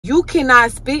You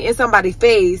cannot spit in somebody's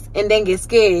face and then get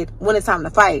scared when it's time to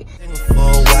fight. For a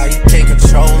while, you can't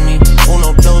control me.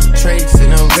 Uno, those traits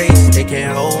in a race, they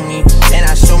can't hold me. Then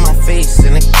I show my face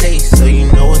in a case, so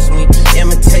you know it's me.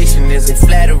 Imitation isn't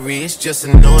flattery, it's just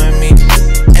annoying me.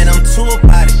 And I'm too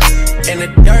about it. And the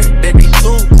dirt that they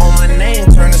threw on my name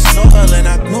turned to soil, and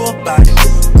I grew about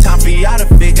it. Time for y'all to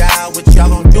figure out what y'all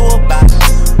gon' do about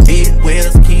it. Big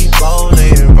wheels keep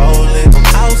rolling, rolling.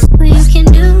 I'm out. Well, you can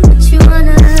do what you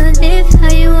wanna, live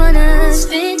how you wanna,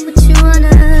 spit what you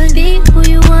wanna, be who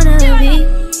you wanna be.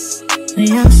 We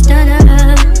don't start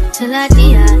till I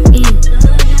die.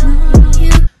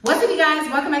 What's up, you guys?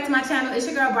 Welcome back to my channel. It's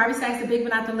your girl barbieestackz, the big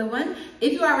but not the little one.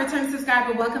 If you are a returning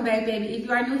subscriber, welcome back, baby. If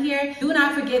you are new here, do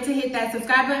not forget to hit that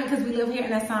subscribe button because we live here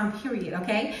in that song, period,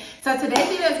 okay? So today's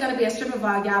video is going to be a stripper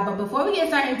vlog, y'all. But before we get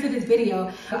started into this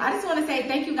video, I just want to say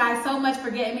thank you guys so much for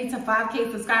getting me to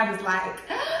 5K subscribers. Like,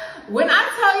 when I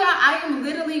tell y'all I am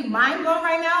literally mind blown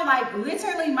right now, like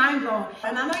literally mind blown.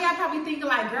 And I know y'all probably thinking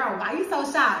like, girl, why are you so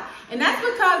shocked? And that's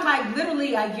because like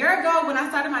literally a year ago when I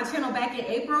started my channel back in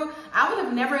April, I would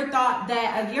have never thought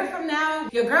that a year from now,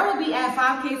 your girl would be at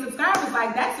 5K subscribers.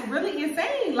 Like, that's really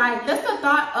insane. Like, just the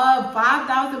thought of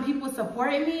 5,000 people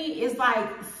supporting me is like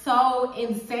so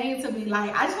insane to me.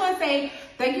 Like, I just want to say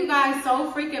thank you guys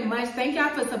so freaking much. Thank y'all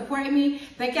for supporting me.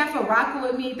 Thank y'all for rocking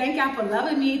with me. Thank y'all for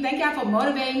loving me. Thank y'all for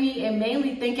motivating me. And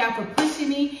mainly thank y'all for pushing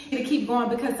me to keep going,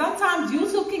 because sometimes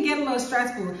YouTube can get a little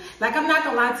stressful. Like, I'm not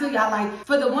gonna lie to y'all. Like,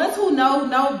 for the ones who know,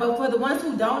 but for the ones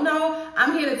who don't know,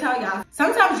 I'm here to tell y'all.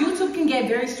 Sometimes YouTube can get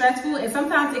very stressful, and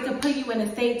sometimes it can put you in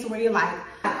a state to where you're like,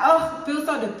 oh, feel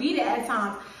so defeated at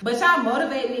times. But y'all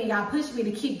motivate me and y'all push me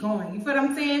to keep going. You feel what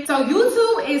I'm saying? So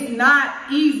YouTube is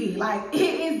not easy. Like,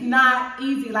 it is not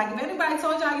easy. Like, if anybody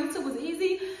told y'all YouTube was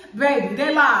easy, baby,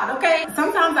 they lied, okay?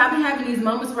 Sometimes I be having these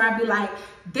moments where I be like,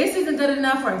 this isn't good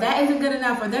enough, or that isn't good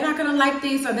enough, or they're not gonna like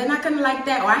this, or they're not gonna like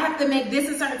that, or I have to make this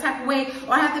a certain type of way,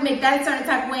 or I have to make that a certain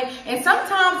type of way. And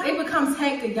sometimes it becomes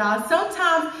hectic, y'all.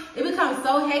 Sometimes it becomes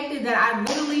so hectic that I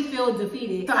literally feel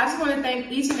defeated. So I just want to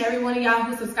thank each and every one of y'all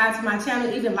who subscribe to my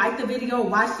channel, even like the video,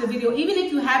 watch the video, even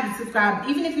if you haven't subscribed,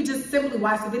 even if you just simply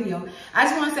watch the video. I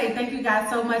just want to say thank you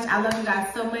guys so much. I love you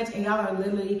guys so much, and y'all are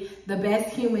literally the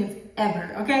best humans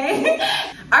ever, okay?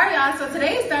 All right, y'all, so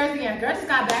today is Thursday, and girl just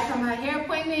got back from her hair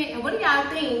appointment, and what do y'all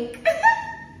think?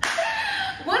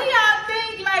 What do y'all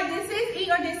think? Like, this is eat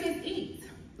or this is eat?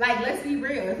 Like, let's be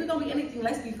real. If we're gonna be anything,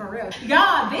 let's be for real.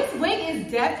 Y'all, this wig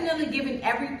is definitely giving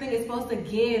everything it's supposed to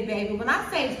give, baby. When I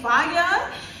say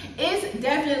fire, it's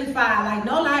definitely fire. Like,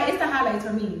 no lie, it's the highlights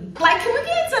for me. Like, can we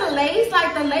get into the lace?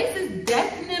 Like, the lace is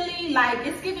definitely, like,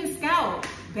 it's giving scalp,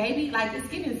 baby. Like, it's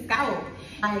giving scalp.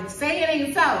 Like, say it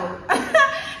ain't so.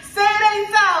 Say it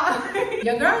ain't so.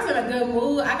 Your girl's in a good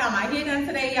mood. I got my hair done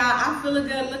today, y'all. I'm feeling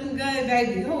good, looking good,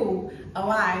 baby. Who? Oh, all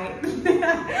right.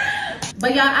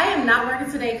 But y'all, I am not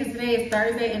working today because today is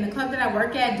Thursday, and the club that I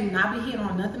work at do not be hitting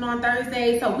on nothing on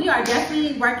Thursday. So we are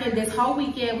definitely working this whole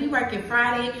weekend. We working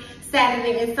Friday,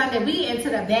 Saturday, and Sunday. We into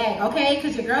the bag, okay?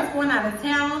 Because your girl's going out of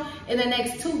town in the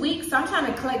next 2 weeks, so I'm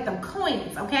trying to collect them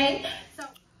coins, okay?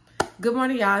 Good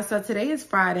morning, y'all. So today is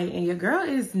Friday and your girl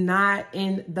is not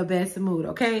in the best mood,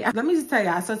 okay? Let me just tell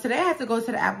y'all. So today I have to go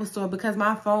to the Apple store because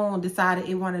my phone decided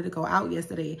it wanted to go out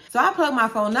yesterday. So I plugged my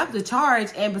phone up to charge,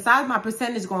 and besides my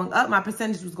percentage going up, my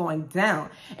percentage was going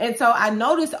down. And so I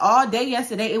noticed all day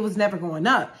yesterday it was never going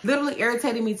up. Literally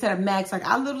irritated me to the max. Like,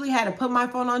 I literally had to put my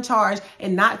phone on charge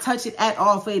and not touch it at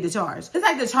all for it to charge. It's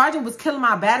like the charger was killing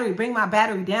my battery, bring my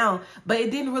battery down, but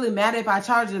it didn't really matter if I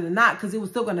charged it or not because it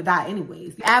was still gonna die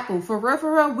anyways. Apple, for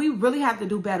real, we really have to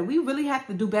do better. We really have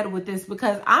to do better with this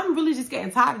because I'm really just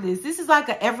getting tired of this. This is like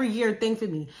a every year thing for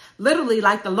me. Literally,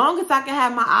 like, the longest I can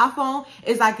have my iPhone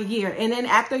is like a year. And then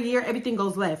after a year, everything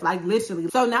goes left, like literally.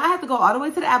 So now I have to go all the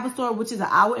way to the Apple store, which is an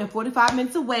hour and 45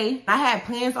 minutes away. I had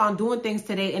plans on doing things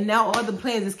today, and now all the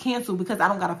plans is canceled because I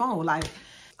don't got a phone. Like,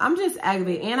 I'm just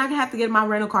aggravated, and I have to get my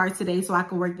rental car today so I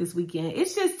can work this weekend.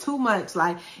 It's just too much.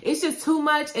 Like, it's just too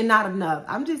much and not enough.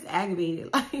 I'm just aggravated.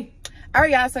 Like, all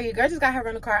right, y'all, so your girl just got her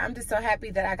rental car. I'm just so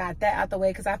happy that I got that out the way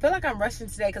because I feel like I'm rushing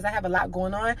today because I have a lot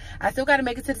going on. I still got to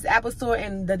make it to this Apple store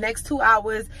in the next 2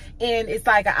 hours, and it's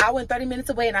like an hour and 30 minutes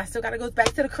away, and I still got to go back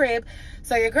to the crib.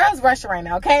 So your girl's rushing right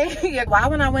now, okay? Why,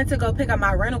 when I went to go pick up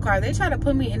my rental car, they tried to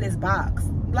put me in this box.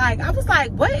 Like, I was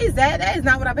like, what is that? That is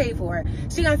not what I paid for.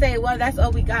 She gonna say, well, that's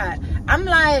all we got. I'm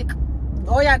like,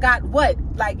 oh, y'all got what?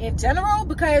 Like, in general?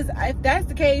 Because if that's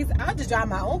the case, I'll just drive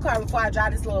my own car before I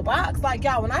drive this little box. Like,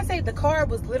 y'all, when I say the car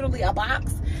was literally a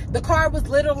box, the car was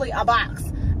literally a box.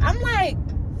 I'm like,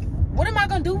 what am I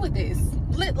gonna do with this?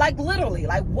 Like literally,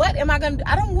 like what am I gonna do?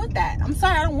 I don't want that. I'm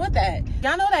sorry, I don't want that.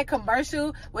 Y'all know that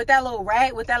commercial with that little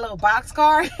rat with that little box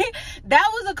car? That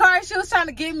was a car she was trying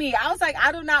to give me. I was like,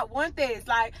 I do not want this.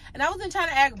 Like, and I wasn't trying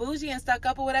to act bougie and stuck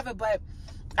up or whatever, but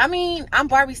I mean, I'm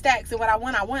Barbie Stacks, and what I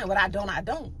want, I want. What I don't, I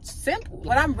don't. Simple.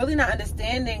 What I'm really not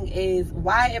understanding is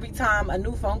why every time a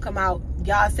new phone come out,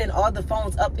 y'all send all the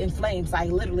phones up in flames. Like,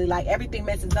 literally, like, everything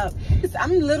messes up.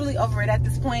 I'm literally over it at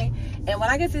this point. And when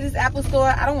I get to this Apple store,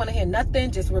 I don't want to hear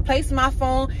nothing. Just replace my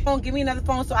phone. Give me another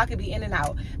phone so I can be in and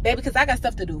out. Baby, because I got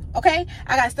stuff to do, okay?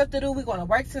 I got stuff to do. We're going to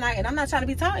work tonight, and I'm not trying to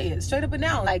be tired. Straight up and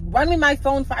down. Like, run me my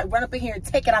phone before I run up in here and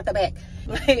take it out the back.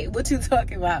 Like, what you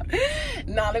talking about?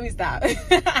 No, let me stop.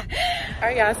 All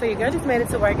right, y'all, so your girl just made it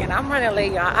to work, and I'm running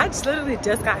late, y'all. I just literally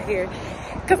just got here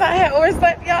because I had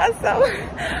overslept, y'all,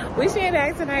 so we should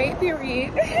act tonight,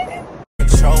 period.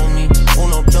 Control me,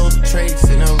 uno those traits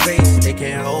in a race, they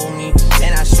can't hold me.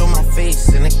 And I show my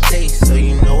face in a case, so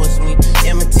you know it's me.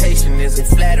 Imitation isn't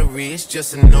flattery, it's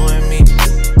just annoying me.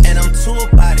 And I'm too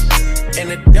about it,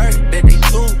 and the dirt that they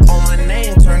threw on my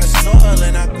name turned to soil,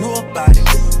 and I grew about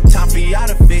it. Time for y'all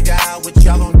to figure out what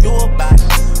y'all gonna do about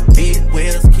it. Big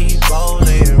wheels keep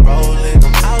rolling, rolling.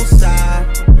 I'm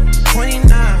outside,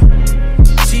 29,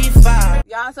 G5.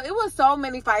 Y'all, so it was so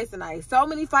many fights tonight. So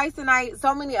many fights tonight.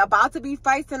 So many about to be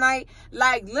fights tonight.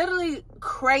 Like, literally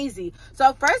crazy.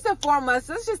 So first and foremost,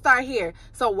 let's just start here.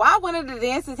 So while one of the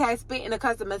dancers had spit in the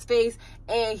customer's face,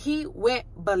 and he went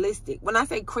ballistic. When I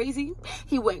say crazy,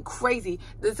 he went crazy.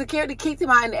 The security kicked him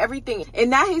out and everything. And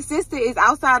now his sister is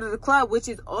outside of the club, which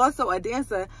is also a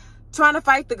dancer, trying to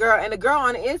fight the girl. And the girl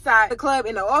on the inside of the club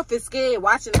in the office scared,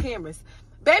 watching the cameras.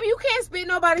 Baby, you can't spit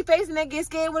nobody face and then get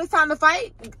scared when it's time to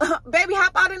fight. Baby,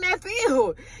 hop out in that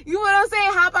field. You know what I'm saying?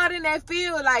 Hop out in that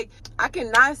field. Like, I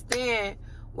cannot stand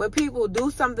when people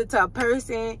do something to a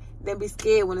person, then be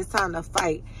scared when it's time to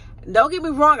fight. Don't get me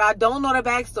wrong, I don't know the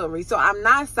backstory. So I'm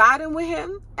not siding with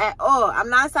him at all. I'm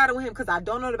not siding with him because I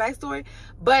don't know the backstory.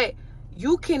 But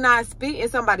you cannot spit in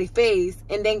somebody's face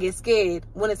and then get scared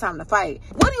when it's time to fight.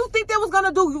 What do you think that was going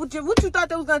to do? What you thought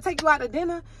that was going to take you out to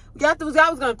dinner? Y'all was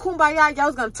going to kumbaya? Y'all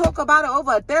was going to talk about it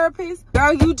over a therapist?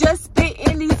 Girl, you just spit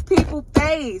in these people's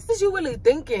face. What you really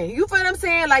thinking? You feel what I'm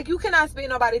saying? Like, you cannot spit in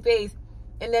nobody's face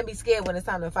and then be scared when it's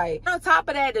time to fight. On top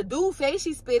of that, the dude face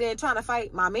she spit in trying to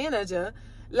fight my manager,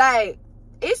 like,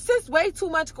 it's just way too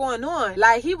much going on.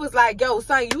 Like, he was like, yo,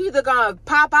 son, you either going to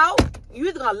pop out, you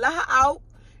either going to let her out,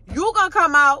 you gonna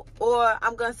come out, or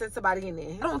I'm gonna send somebody in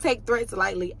there. I don't take threats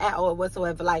lightly at all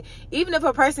whatsoever. Like, even if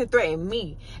a person threatened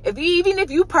me, even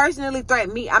if you personally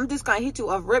threaten me, I'm just gonna hit you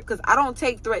off rip, because I don't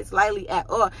take threats lightly at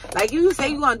all. Like, you say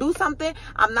you gonna do something,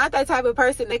 I'm not that type of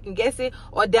person that can guess it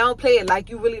or downplay it like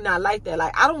you really not like that.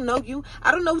 Like, I don't know you.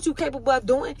 I don't know what you capable of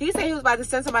doing. He said he was about to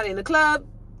send somebody in the club.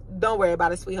 Don't worry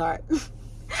about it, sweetheart.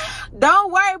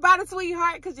 Don't worry about it,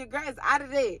 sweetheart, because your girl is out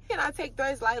of there. You cannot take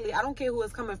threats lightly. I don't care who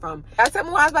it's coming from. I told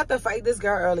me I was about to fight this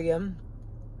girl earlier.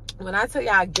 When I tell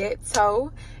y'all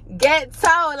ghetto,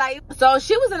 like, so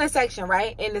she was in a section,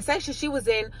 right? And the section she was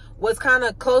in was kind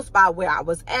of close by where I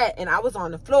was at, and I was on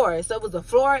the floor. So it was a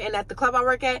floor, and at the club I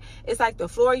work at, it's like the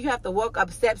floor, you have to walk up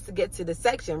steps to get to the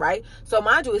section, right? So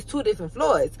mind you, it's 2 different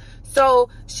floors. So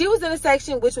she was in a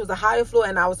section which was a higher floor,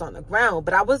 and I was on the ground,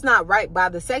 but I was not right by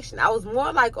the section. I was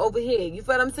more like over here. You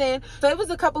feel what I'm saying? So it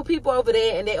was a couple people over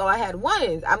there, and they all had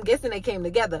ones. I'm guessing they came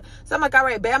together. So I'm like, all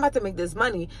right, babe, I'm about to make this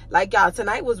money. Like, y'all,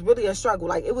 tonight was really a struggle.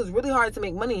 Like, it was really hard to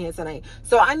make money here tonight.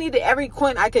 So I needed every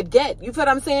coin I could get. You feel what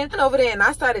I'm saying? And over there, and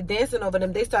I started dancing over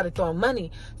them. They started throwing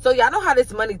money. So y'all know how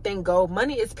this money thing go.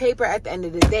 Money is paper at the end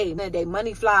of the day.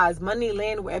 Money flies. Money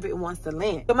land wherever it wants to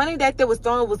land. The money that they was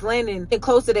throwing was landing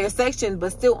close to their section,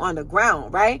 but still on the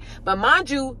ground, right? But mind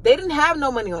you, they didn't have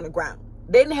no money on the ground.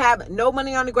 They didn't have no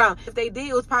money on the ground. If they did,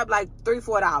 it was probably like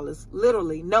 $3-4.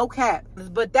 Literally, no cap.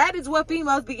 But that is what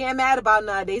females began mad about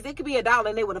nowadays. It could be $1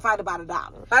 and they would have fight about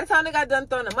 $1. By the time they got done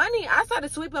throwing the money, I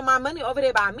started sweeping my money over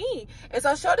there by me. And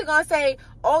so shorty gonna say,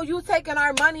 oh, you taking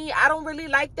our money? I don't really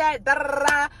like that. Da, da, da,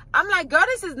 da. I'm like, girl,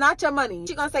 this is not your money.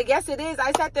 She gonna say, yes, it is.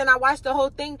 I sat there and I watched the whole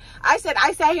thing. I said,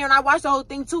 I sat here and I watched the whole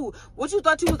thing too. What, you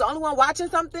thought you was the only one watching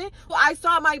something? Well, I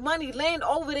saw my money land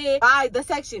over there by the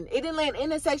section. It didn't land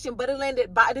in the section, but it landed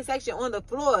by the section on the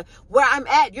floor where I'm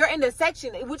at. You're in the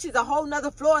section, which is a whole nother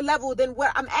floor level than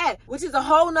where I'm at, which is a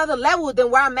whole nother level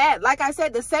than where I'm at. Like I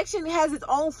said, the section has its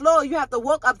own floor. You have to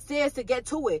walk upstairs to get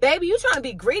to it. Baby, you trying to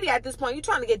be greedy at this point. You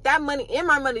trying to get that money and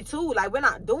my money too. Like, we're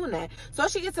not doing that. So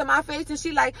she gets in my face and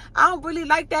she like, I don't really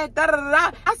like that. Da, da,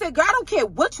 da, da. I said, girl, I don't care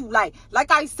what you like.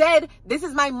 Like I said, this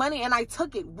is my money and I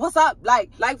took it. What's up? Like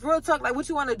real talk, like what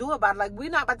you want to do about it? Like, we're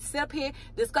not about to sit up here,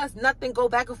 discuss nothing, go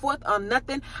back and forth on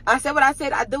nothing. I said what I I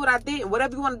said, I did what I did.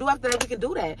 Whatever you want to do after that, we can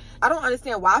do that. I don't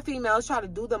understand why females try to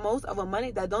do the most of a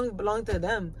money that don't even belong to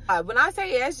them. When I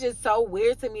say it's just so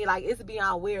weird to me, like, it's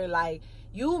beyond weird. Like,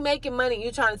 you making money,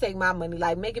 you trying to take my money.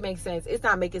 Like, make it make sense. It's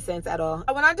not making sense at all.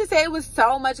 When I just say it was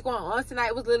so much going on tonight,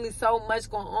 it was literally so much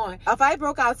going on. A fight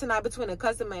broke out tonight between a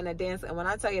customer and a dancer. And when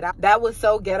I tell you that was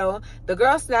so ghetto. The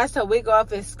girl snatched her wig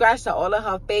off and scratched her all of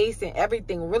her face and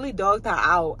everything. Really dogged her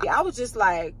out. I was just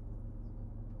like,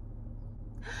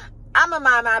 I'ma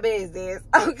mind my business,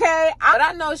 okay? But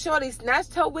I know shorty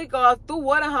snatched her wig off, threw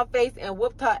water in her face, and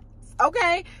whooped her.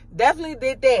 Okay, definitely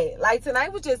did that. Like,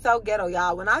 tonight was just so ghetto,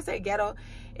 y'all. When I say ghetto,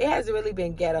 it has really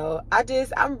been ghetto.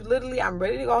 I'm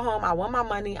ready to go home. I want my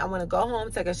money. I want to go home,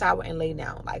 take a shower, and lay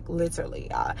down. Like, literally,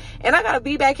 y'all. And I gotta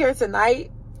be back here tonight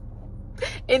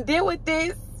and deal with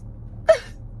this.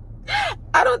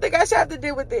 I don't think I should have to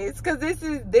deal with this, because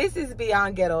this is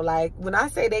beyond ghetto. Like, when I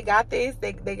say they got this,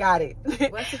 they got it.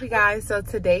 What's up, you guys? So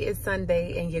today is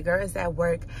Sunday and your girl is at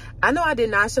work. I know I did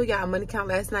not show y'all a money count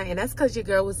last night, and that's because your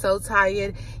girl was so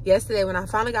tired yesterday. When I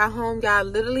finally got home, y'all,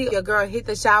 literally your girl hit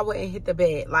the shower and hit the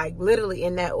bed, like literally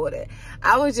in that order.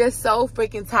 I was just so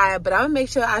freaking tired, but I'm gonna make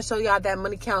sure I show y'all that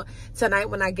money count tonight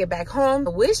when I get back home.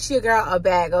 Wish your girl a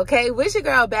bag, okay? Wish your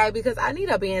girl a bag, because I need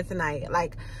a band tonight.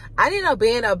 Like, I need a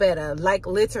band or better, like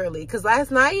literally. Because last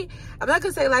night, I'm not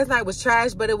going to say last night was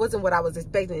trash, but it wasn't what I was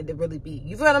expecting it to really be.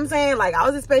 You feel what I'm saying? Like, I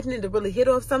was expecting it to really hit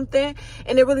off something,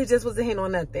 and it really just wasn't hitting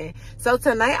on nothing. So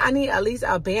tonight, I need at least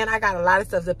a band. I got a lot of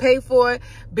stuff to pay for.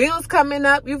 Bills coming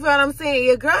up. You feel what I'm saying?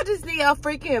 Your girl just need a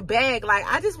freaking bag. Like,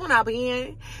 I just want a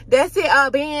band. That's it, a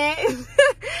band.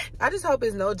 I just hope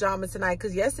it's no drama tonight,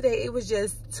 because yesterday, it was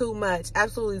just too much.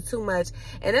 Absolutely too much.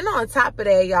 And then on top of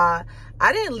that, y'all,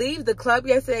 I didn't leave the club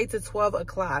yesterday till 12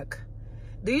 o'clock.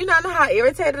 Do you not know how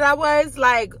irritated I was?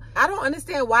 Like, I don't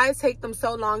understand why it take them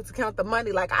so long to count the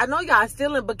money. Like, I know y'all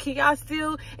stealing, but can y'all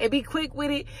steal and be quick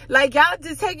with it? Like, y'all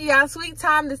just taking y'all sweet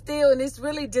time to steal, and it's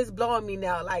really just blowing me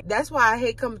now. Like, that's why I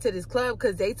hate coming to this club,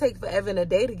 because they take forever and a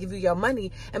day to give you your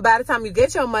money. And by the time you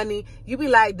get your money, you be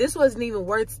like, this wasn't even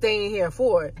worth staying here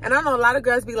for. And I know a lot of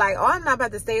girls be like, oh, I'm not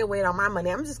about to stay and wait on my money.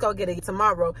 I'm just gonna get it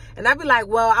tomorrow. And I be like,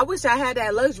 well, I wish I had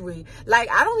that luxury. Like,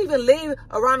 I don't even live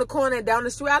around the corner and down the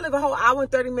street. I live a whole hour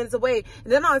and 30 minutes away.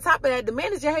 And then on top of that, the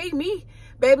manager hate me.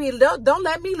 Baby, don't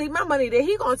let me leave my money there.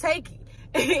 He gonna take it.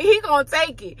 He gonna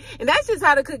take it. And that's just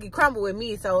how the cookie crumble with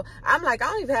me. So I'm like, I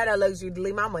don't even have that luxury to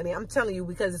leave my money. I'm telling you,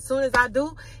 because as soon as I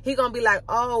do, he gonna be like,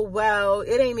 oh, well,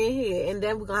 it ain't in here. And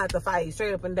then we're gonna have to fight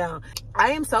straight up and down.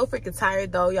 I am so freaking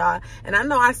tired though, y'all. And I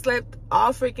know I slept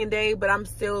all freaking day, but I'm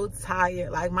still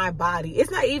tired. Like, my body,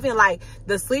 it's not even like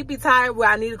the sleepy tired where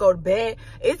I need to go to bed.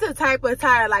 It's a type of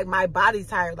tired, like my body's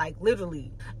tired, like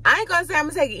literally. I ain't gonna say I'm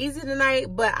gonna take it easy tonight,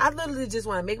 but I literally just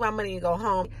want to make my money and go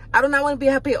home. I do not want to be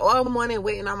up here all morning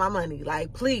waiting on my money.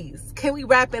 Like, please, can we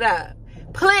wrap it up?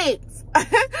 Please.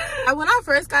 When I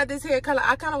first got this hair color,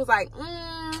 I kind of was like,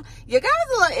 you guys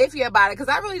a little iffy about it,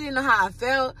 because I really didn't know how I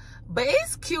felt. But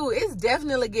it's cute. It's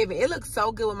definitely giving. It looks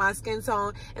so good with my skin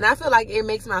tone, and I feel like it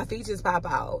makes my features pop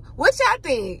out. What y'all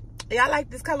think? Y'all like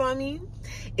this color on me?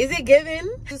 Is it giving?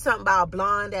 There's something about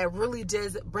blonde that really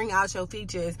just bring out your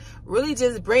features. Really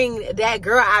just bring that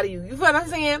girl out of you. You feel what I'm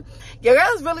saying? Your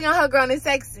girl's really on her girl and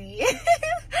sexy.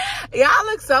 Y'all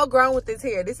look so grown with this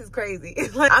hair. This is crazy.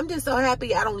 Like, I'm just so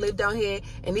happy I don't live down here,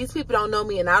 and these people don't know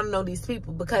me, and I don't know these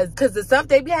people, because the stuff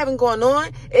they be having going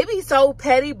on, it be so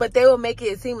petty, but they will make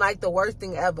it seem like the worst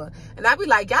thing ever. And I be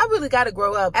like, y'all really got to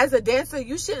grow up. As a dancer,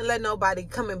 you shouldn't let nobody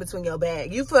come in between your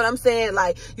bag. You feel what I'm saying?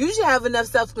 Like, you should have enough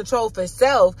self-control for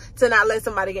self to not let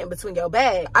somebody get in between your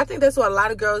bag. I think that's what a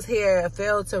lot of girls here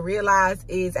fail to realize,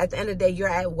 is at the end of the day, you're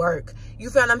at work. You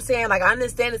feel what I'm saying? Like, I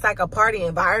understand it's like a party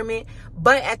environment,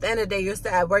 but at the end of the day, you're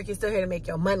still at work. You're still here to make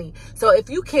your money. So if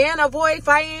you can avoid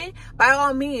fighting, by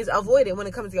all means, avoid it when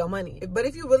it comes to your money. But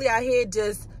if you really out here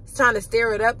just trying to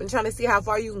stir it up and trying to see how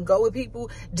far you can go with people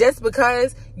just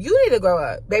because, you need to grow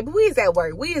up. Baby, we is at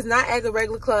work. We is not at the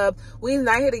regular club. We is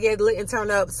not here to get lit and turn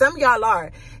up. Some of y'all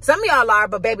are. Some of y'all are,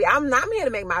 but baby, I'm here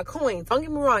to make my coins. Don't get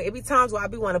me wrong. It be times where I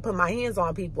be want to put my hands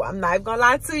on people. I'm not even gonna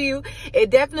lie to you. It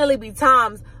definitely be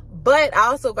times. But I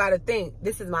also got to think,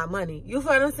 this is my money. You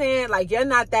feel what I'm saying? Like, you're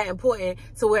not that important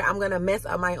to where I'm going to mess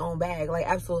up my own bag. Like,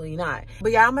 absolutely not.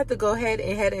 But y'all, I'm about to go ahead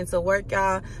and head into work,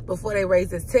 y'all, before they raise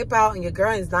this tip out. And your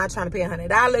girl is not trying to pay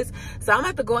 $100. So I'm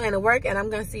about to go into work, and I'm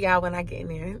going to see y'all when I get in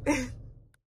there.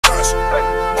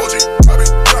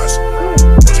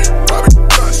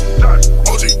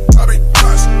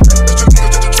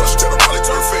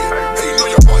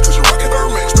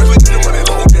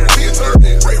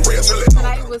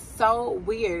 Tonight was so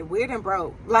weird and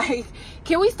broke. Like,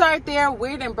 can we start there?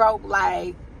 Weird and broke.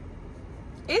 Like,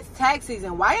 it's tax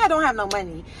season. Why y'all don't have no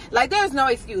money? Like, there's no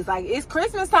excuse. Like, it's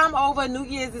Christmas time over, New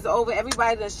Year's is over,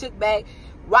 everybody done shook back.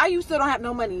 Why you still don't have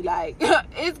no money? Like,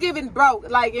 it's giving broke,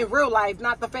 like, in real life,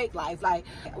 not the fake life. Like,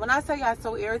 when I tell you I'm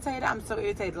so irritated, I'm so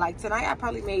irritated. Like, tonight I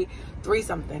probably made 3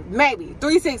 something, maybe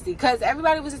 360, because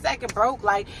everybody was just acting broke.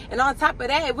 Like, and on top of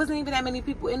that, it wasn't even that many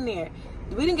people in there.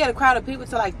 We didn't get a crowd of people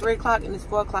till like 3 o'clock, and it's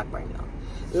 4 o'clock right now.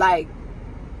 Like,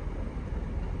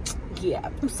 yeah,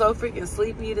 I'm so freaking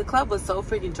sleepy. The club was so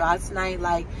freaking dry tonight.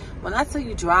 Like, when I tell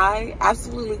you dry,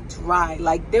 absolutely dry.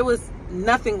 Like, there was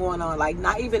nothing going on, like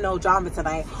not even no drama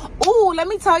tonight. Ooh, let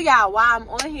me tell y'all why I'm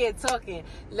on here talking.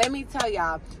 Let me tell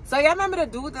y'all. So y'all remember the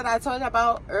dude that I told you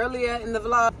about earlier in the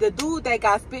vlog? The dude that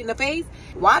got spit in the face?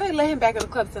 Why they let him back in the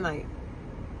club tonight?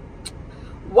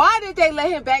 Why did they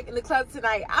let him back in the club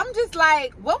tonight? I'm just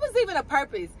like, what was even the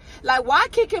purpose? Like, why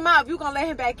kick him out if you gonna let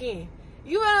him back in?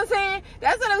 You know what I'm saying?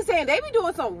 That's what I'm saying. They be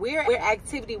doing some weird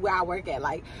activity where I work at.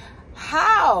 Like,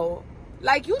 how?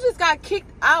 Like, you just got kicked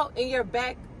out and you're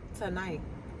back tonight.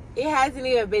 It hasn't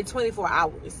even been 24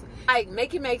 hours. Like,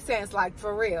 make it make sense, like,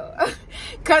 for real.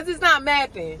 Because it's not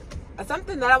mapping.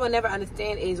 Something that I would never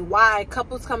understand is why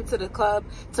couples come to the club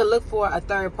to look for a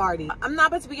third party. I'm not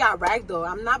about to be y'all ragdoll.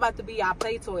 I'm not about to be y'all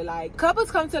play toy. Like,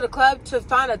 couples come to the club to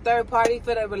find a third party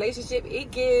for their relationship. It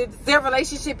gives their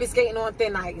relationship is skating on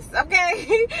thin ice,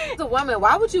 okay? As a woman,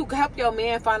 why would you help your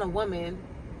man find a woman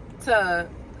to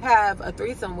have a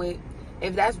threesome with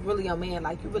if that's really your man,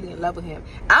 like you really in love with him?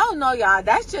 I don't know, y'all.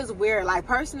 That's just weird. Like,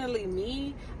 personally,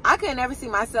 me, I could never see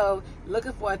myself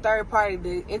looking for a third party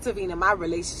to intervene in my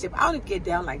relationship. I don't even get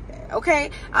down like that,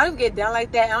 okay? I don't even get down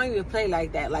like that. I don't even play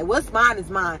like that. Like, what's mine is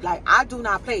mine. Like, I do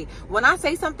not play. When I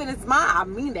say something is mine, I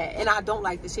mean that. And I don't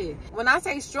like the shit. When I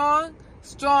say strong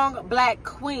black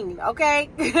queen, okay?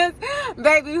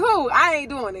 Baby, who? I ain't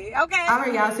doing it, okay? All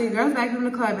right, y'all. So your girl's back from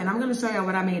the club, and I'm going to show y'all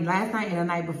what I made last night and the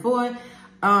night before.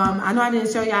 I know I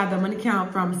didn't show y'all the money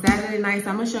count from Saturday night, so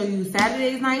I'm gonna show you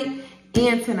Saturday's night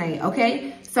and tonight,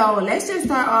 okay? So let's just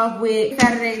start off with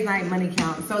Saturday's night money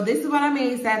count. So this is what I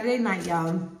made Saturday night,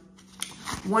 y'all.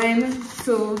 1,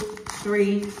 2,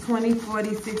 3, 20,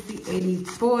 40, 60,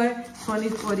 84, 20,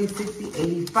 40, 60,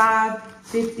 85,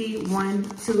 50, 1,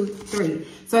 2, 3.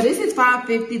 So this is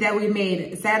 $550 that we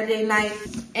made Saturday night.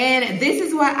 And this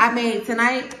is what I made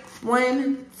tonight.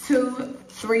 $1, $2,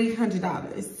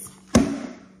 $300.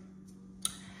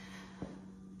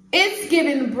 It's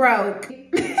giving broke.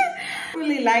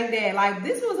 Really like that. Like,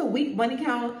 this was a weak money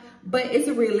count, but it's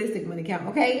a realistic money count,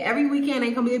 okay? Every weekend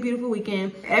ain't gonna be a beautiful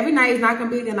weekend. Every night is not gonna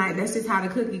be a good night. That's just how the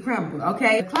cookie crumble,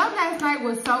 okay? The club last night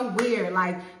was so weird.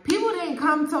 Like, people didn't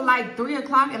come till like 3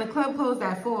 o'clock and the club closed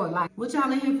at 4. Like, what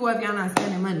y'all in here for if y'all not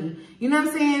spending money? You know what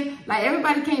I'm saying? Like,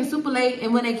 everybody came super late,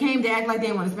 and when they came, they act like they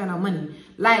didn't want to spend no money.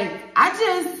 Like,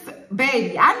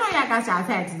 baby, I know y'all got y'all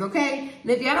taxes, okay?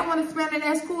 And if y'all don't want to spend it,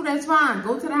 that's cool, that's fine.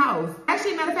 Go to the house.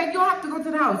 Actually, matter of fact, you don't have to go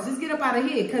to the house. Just get up out of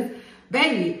here, because,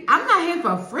 baby, I'm not here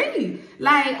for free.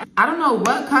 Like, I don't know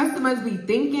what customers be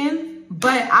thinking,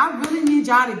 but I really need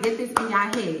y'all to get this in y'all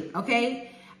head,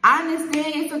 okay? I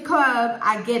understand it's a club.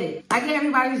 I get it. I get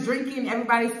everybody's drinking,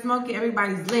 everybody's smoking,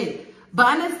 everybody's lit. But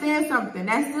understand something,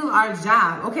 that's still our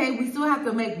job, okay? We still have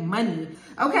to make money,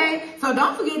 okay? So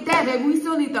don't forget that, baby. We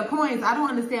still need the coins. I don't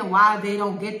understand why they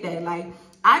don't get that. Like,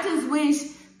 I just wish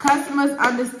customers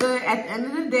understood at the end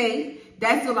of the day,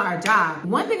 that's still our job.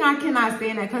 One thing I cannot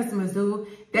stand that customers do,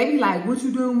 they be like, what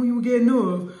you doing when you getting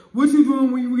off? What you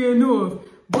doing when you getting off?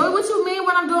 Boy, what you mean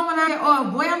what I'm doing when I get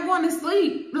off? Boy, I'm going to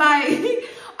sleep. Like,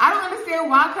 I don't understand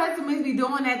why customers be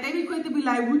doing that. They be quick to be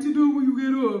like, what you doing when you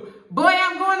get off? Boy,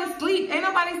 I'm going to sleep. Ain't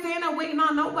nobody staying up waiting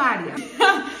on nobody.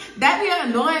 That be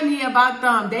annoying me about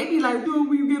them. They be like, dude,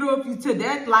 when you get off, you to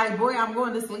death. Like, boy, I'm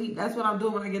going to sleep. That's what I'm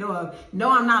doing when I get off.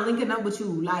 No, I'm not linking up with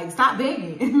you. Like, stop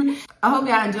begging. I hope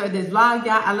y'all enjoyed this vlog,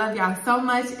 y'all. I love y'all so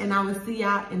much, and I will see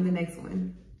y'all in the next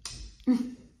one.